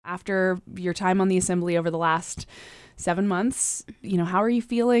After your time on the Assembly over the last 7 months, how are you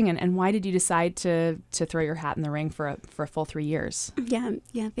feeling, and why did you decide to throw your hat in the ring for a full 3 years? Yeah.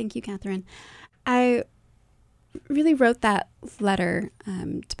 Thank you, Catherine. I really wrote that letter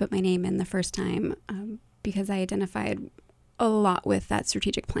to put my name in the first time because I identified a lot with that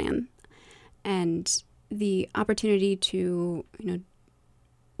strategic plan, and the opportunity to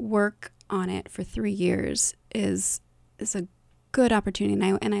work on it for 3 years is a good opportunity,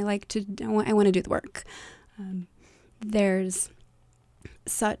 and I want to do the work. There's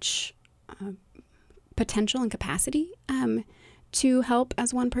such potential and capacity to help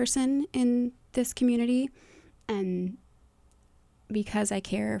as one person in this community, and because I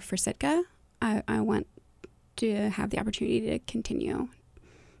care for Sitka, I want to have the opportunity to continue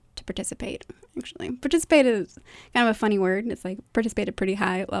to participate. Actually, participate is kind of a funny word. It's like participate at a pretty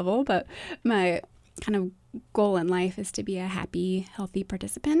high level, but my kind of goal in life is to be a happy, healthy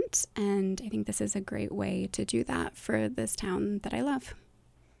participant, and I think this is a great way to do that for this town that I love.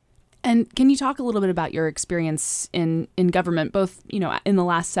 And can you talk a little bit about your experience in government, both in the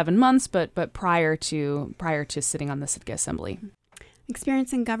last 7 months, but prior to sitting on the Sitka Assembly?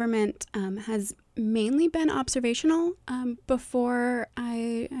 Experience in government has mainly been observational before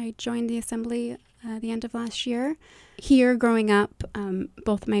I joined the Assembly at the end of last year. Here, growing up,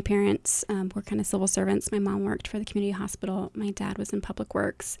 both my parents were kind of civil servants. My mom worked for the community hospital. My dad was in public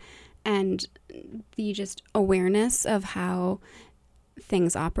works. And the just awareness of how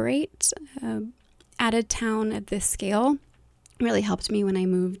things operate at a town at this scale really helped me when I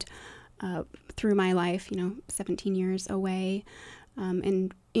moved through my life, 17 years away.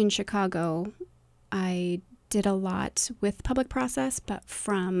 And in Chicago, I did a lot with public process, but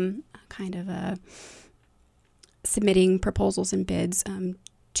from kind of a submitting proposals and bids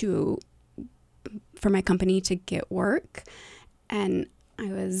for my company to get work. And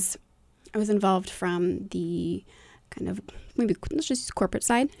I was involved from the kind of, maybe let's just use corporate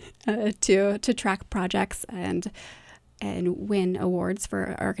side, to track projects and win awards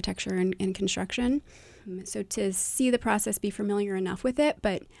for architecture and construction. So to see the process, be familiar enough with it,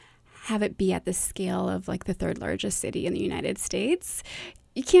 but have it be at the scale of like the third largest city in the United States,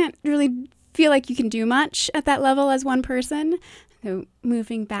 you can't really feel like you can do much at that level as one person. So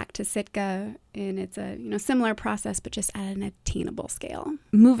moving back to Sitka, and it's a similar process, but just at an attainable scale.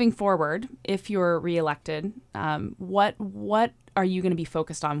 Moving forward, if you're reelected, what are you going to be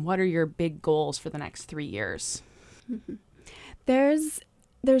focused on? What are your big goals for the next 3 years? Mm-hmm. There's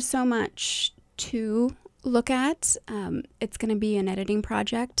so much to look at. It's going to be an editing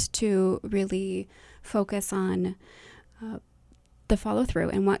project to really focus on the follow through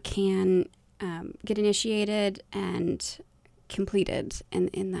and what can get initiated and completed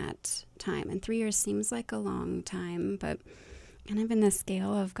in that time. And 3 years seems like a long time, but kind of in the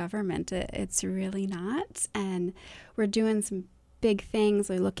scale of government, it's really not. And we're doing some big things.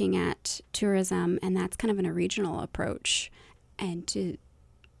 We're looking at tourism, and that's kind of in a regional approach, and to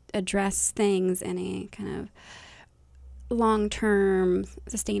address things in a kind of long-term,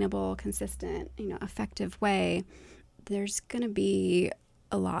 sustainable, consistent, effective way. There's going to be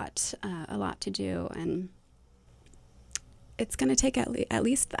a lot to do, and it's going to take at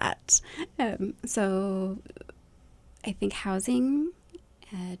least that. So I think housing,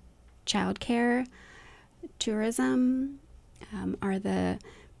 childcare, tourism are the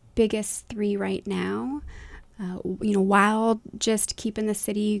biggest three right now. While just keeping the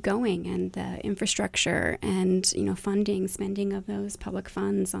city going, and the infrastructure and, spending of those public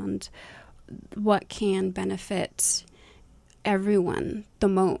funds on what can benefit everyone the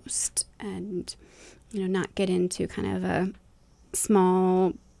most, and, not get into kind of a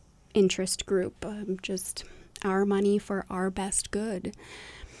small interest group, just our money for our best good.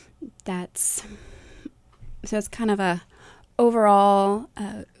 So it's kind of a overall,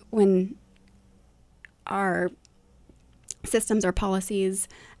 when our systems or policies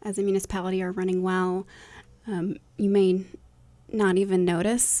as a municipality are running well, you may not even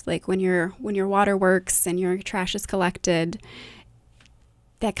notice, like when your water works and your trash is collected,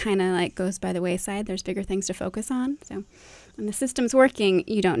 that kind of like goes by the wayside. There's bigger things to focus on. So when the system's working,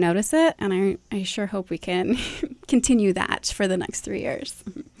 you don't notice it, and I sure hope we can continue that for the next 3 years.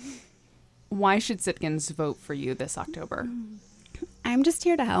 Why should Sitkans vote for you this October? I'm just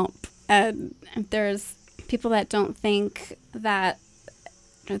here to help. If there's people that don't think that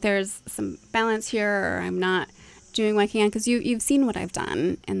there's some balance here, or I'm not doing what I can, because you've seen what I've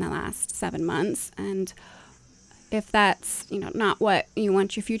done in the last 7 months, and if that's not what you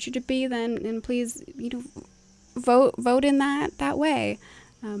want your future to be, then please vote in that way.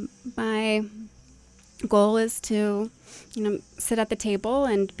 My goal is to, sit at the table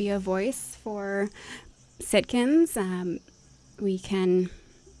and be a voice for Sitkins. We can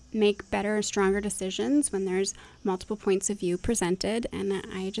make better, stronger decisions when there's multiple points of view presented, and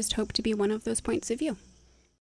I just hope to be one of those points of view.